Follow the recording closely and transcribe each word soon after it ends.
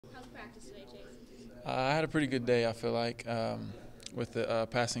How's practice today, Chase? I had a pretty good day, I feel like, with the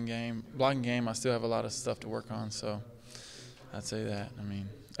passing game. Blocking game, I still have a lot of stuff to work on, so I'd say that. I mean,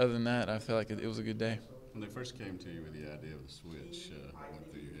 other than that, I feel like it was a good day. When they first came to you with the idea of the switch, what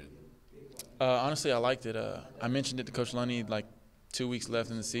went through your head? Honestly, I liked it. I mentioned it to Coach Lunny like 2 weeks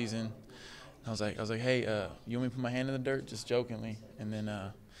left in the season. I was like, hey, you want me to put my hand in the dirt? Just jokingly. And then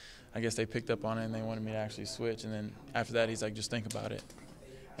I guess they picked up on it and they wanted me to actually switch. And then after that, he's like, just think about it.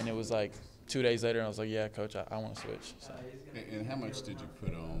 And it was like 2 days later, and I was like, yeah, Coach, I want to switch. So. And how much did you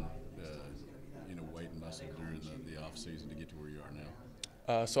put on, weight and muscle during the off season to get to where you are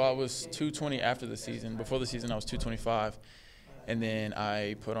now? So I was 220 after the season. Before the season, I was 225. And then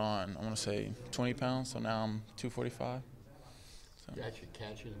I put on, I want to say, 20 pounds. So now I'm 245. So. You actually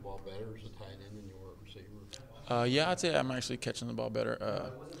catching the ball better as a tight end than you were a receiver? Yeah, I'd say I'm actually catching the ball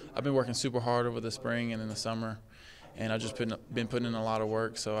better. I've been working super hard over the spring and in the summer, and I've just been putting in a lot of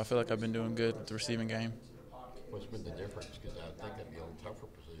work. So I feel like I've been doing good with the receiving game. What's been the difference? Because I think that'd be a little tougher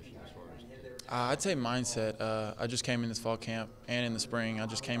position as far as. I'd say mindset. I just came in this fall camp and in the spring. I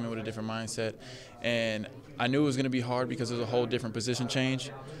just came in with a different mindset, and I knew it was going to be hard because it was a whole different position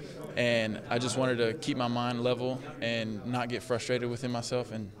change. And I just wanted to keep my mind level and not get frustrated within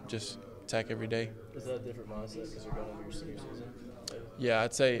myself and just attack every day. Is that a different mindset because you're going into your senior season? Yeah,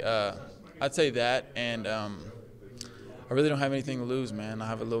 I'd say that, and I really don't have anything to lose, man. I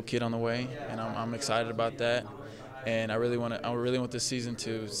have a little kid on the way, and I'm excited about that. And I really want this season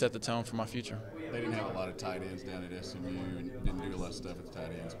to set the tone for my future. They didn't have a lot of tight ends down at SMU and didn't do a lot of stuff with the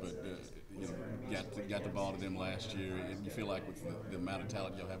tight ends, but got the ball to them last year. And you feel like with the amount of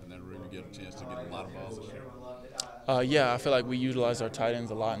talent you'll have in that room, you get a chance to get a lot of balls this year? Yeah, I feel like we utilize our tight ends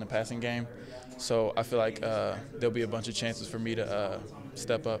a lot in the passing game. So I feel like there'll be a bunch of chances for me to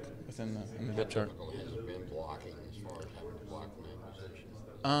step up in the depth chart. Has it been blocking as far as having to block from that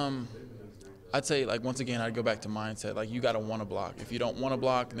position? I'd say, like, once again, I'd go back to mindset. Like, you got to want to block. If you don't want to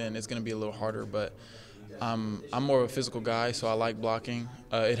block, then it's going to be a little harder. But I'm more of a physical guy, so I like blocking.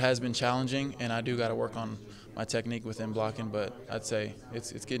 It has been challenging, and I do got to work on my technique within blocking. But I'd say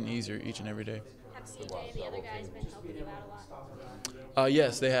it's getting easier each and every day. Have CJ and the other guys been helping you out a lot?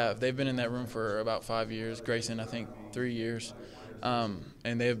 Yes, they have. They've been in that room for about 5 years. Grayson, I think, 3 years. And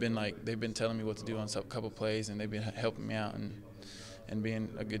they've been telling me what to do on a couple plays, and they've been helping me out and being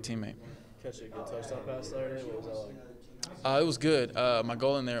a good teammate. Catch a good touchdown pass Saturday. What was that like? It was good. My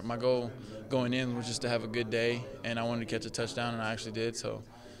goal going in was just to have a good day, and I wanted to catch a touchdown, and I actually did. So,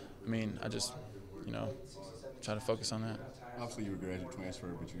 I mean, I just, try to focus on that. Obviously, you were a graduate transfer,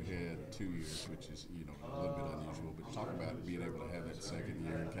 but you had 2 years, which is a little bit unusual. But talk about being able to have that second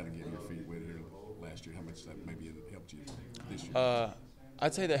year and kind of getting your feet wet here last year. How much that maybe helped you this year?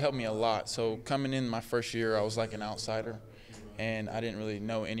 I'd say that helped me a lot. So coming in my first year, I was like an outsider, and I didn't really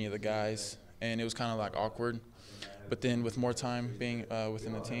know any of the guys, and it was kind of like awkward. But then with more time being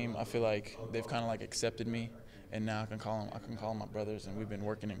within the team, I feel like they've kind of like accepted me, and now I can call them my brothers, and we've been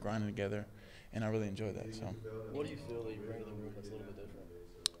working and grinding together, and I really enjoy that. So. What do you feel that you bring to the room that's a little bit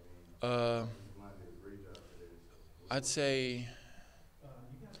different? I'd say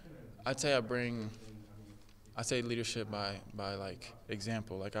leadership by like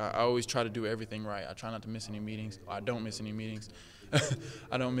example. Like I always try to do everything right. I try not to miss any meetings. I don't miss any meetings.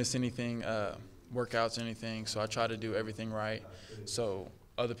 I don't miss anything, workouts or anything. So I try to do everything right, so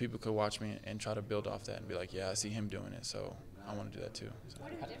other people could watch me and try to build off that and be like, yeah, I see him doing it, so I want to do that too. So.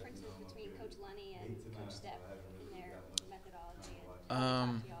 What are the differences between Coach Lunny and Coach Stepp in their methodology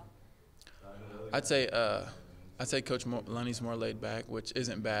and I'd say Coach Lunny's more laid back, which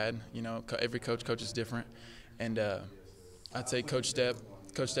isn't bad. Every coach is different, and I'd say Coach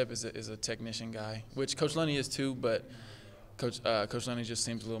Stepp is a technician guy, which Coach Lunny is too. But Coach Lunny just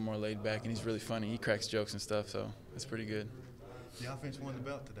seems a little more laid back, and he's really funny. He cracks jokes and stuff, so it's pretty good. The offense won the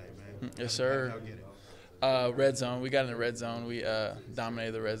belt today, man. Yes, sir. How'd you get it? Red zone. We got in the red zone. We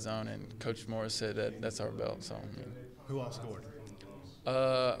dominated the red zone, and Coach Morris said that's our belt. So. Who all scored?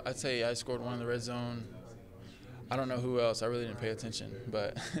 I'd say I scored one in the red zone. I don't know who else. I really didn't pay attention,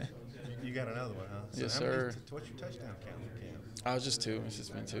 but. You got another one, huh? So yes, sir. What's your touchdown count for Cam? I was just 2. It's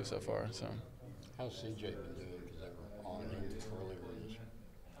just been 2 so far. So. How's CJ been doing? Because they were on him earlier in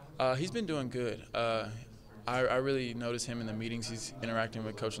this. He's been doing good. I really notice him in the meetings. He's interacting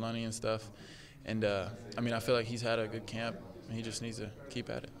with Coach Lunny and stuff. And, I feel like he's had a good camp, and he just needs to keep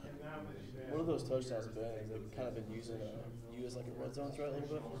at it. What have those touchdowns been? Have they kind of been using you as like a red zone threat a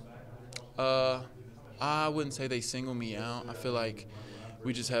little bit? I wouldn't say they single me out. I feel like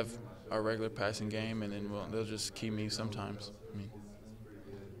we just have our regular passing game, and then they'll just key me sometimes.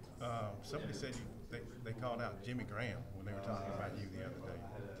 Somebody said they called out Jimmy Graham when they were talking about you the other day.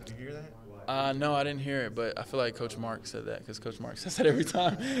 Did you hear that? No, I didn't hear it, but I feel like Coach Mark said that because Coach Mark says that every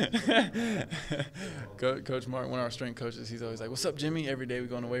time. Coach Mark, one of our strength coaches, he's always like, "What's up, Jimmy?" Every day we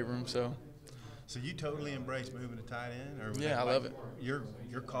go in the weight room. So you totally embrace moving to tight end, or was yeah, that I love it. Your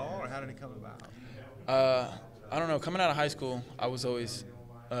call, or how did it come about? I don't know. Coming out of high school, I was always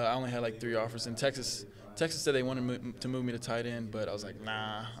I only had like 3 offers. In Texas said they wanted to move me to tight end, but I was like,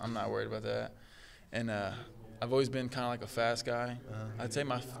 nah, I'm not worried about that. And I've always been kind of like a fast guy. I'd say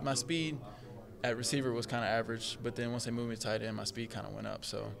my speed at receiver was kind of average, but then once they moved me to tight end, my speed kind of went up.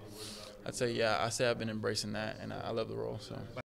 So I'd say, yeah, I've been embracing that, and I love the role. So.